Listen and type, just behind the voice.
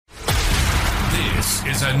This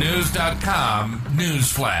is a News.com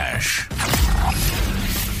news flash.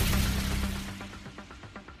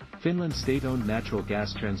 Finland's state-owned natural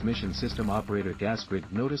gas transmission system operator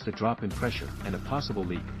Gasgrid noticed a drop in pressure and a possible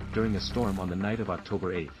leak during a storm on the night of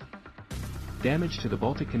October 8. Damage to the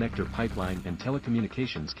Baltic Connector pipeline and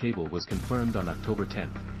telecommunications cable was confirmed on October 10.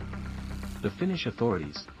 The Finnish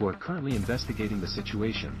authorities, who are currently investigating the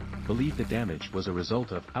situation, believe the damage was a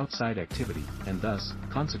result of outside activity and thus,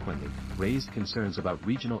 consequently, raised concerns about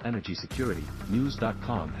regional energy security,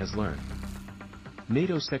 News.com has learned.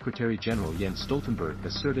 NATO Secretary-General Jens Stoltenberg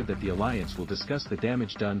asserted that the alliance will discuss the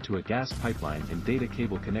damage done to a gas pipeline and data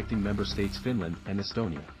cable connecting member states Finland and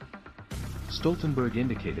Estonia. Stoltenberg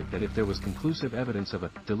indicated that if there was conclusive evidence of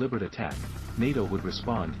a deliberate attack, NATO would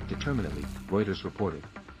respond determinedly, Reuters reported.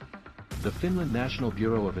 The Finland National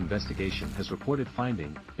Bureau of Investigation has reported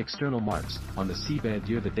finding external marks on the seabed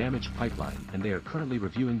near the damaged pipeline, and they are currently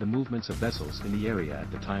reviewing the movements of vessels in the area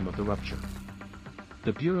at the time of the rupture.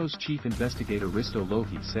 The Bureau's chief investigator Risto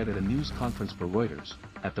Lohi said at a news conference for Reuters,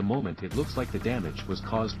 "At the moment it looks like the damage was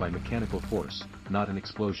caused by mechanical force, not an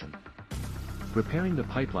explosion." Repairing the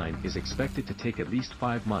pipeline is expected to take at least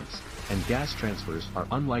 5 months, and gas transfers are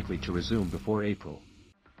unlikely to resume before April.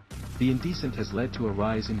 The indecent has led to a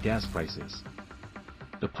rise in gas prices.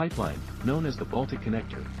 The pipeline, known as the Baltic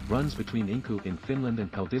Connector, runs between Inku in Finland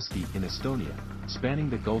and Paldiski in Estonia, spanning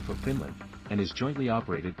the Gulf of Finland, and is jointly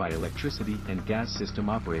operated by electricity and gas system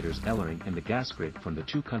operators Elering and the Gasgrid from the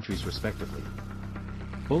two countries respectively.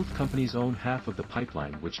 Both companies own half of the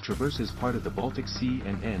pipeline, which traverses part of the Baltic Sea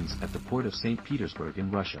and ends at the port of St. Petersburg in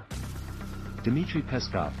Russia. Dmitry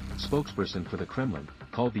Peskov, spokesperson for the Kremlin,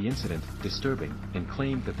 called the incident disturbing and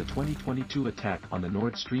claimed that the 2022 attack on the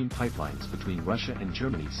Nord Stream pipelines between Russia and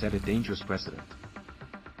Germany set a dangerous precedent.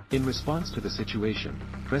 In response to the situation,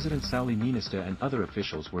 President Sauli Niinistö and other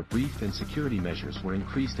officials were briefed and security measures were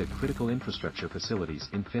increased at critical infrastructure facilities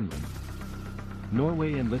in Finland.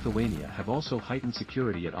 Norway and Lithuania have also heightened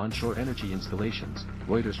security at onshore energy installations,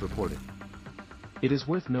 Reuters reported. It is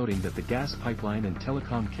worth noting that the gas pipeline and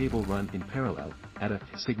telecom cable run in parallel, at a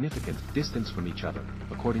significant distance from each other,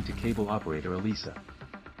 according to cable operator Elisa.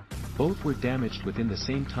 Both were damaged within the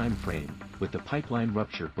same time frame, with the pipeline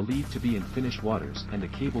rupture believed to be in Finnish waters and the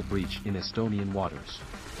cable breach in Estonian waters.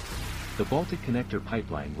 The Baltic Connector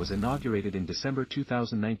pipeline was inaugurated in December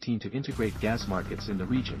 2019 to integrate gas markets in the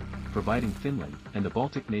region, providing Finland and the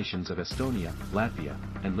Baltic nations of Estonia, Latvia,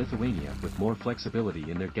 and Lithuania with more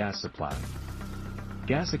flexibility in their gas supply.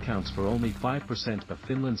 Gas accounts for only 5% of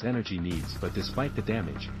Finland's energy needs, but despite the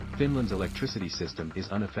damage, Finland's electricity system is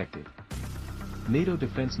unaffected. NATO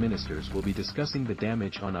defense ministers will be discussing the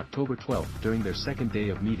damage on October 12 during their second day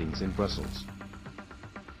of meetings in Brussels.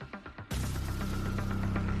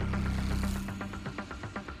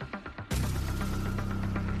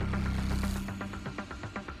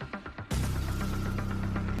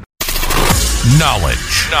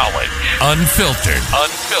 Knowledge. Unfiltered.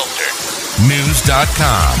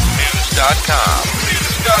 News.com.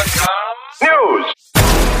 News.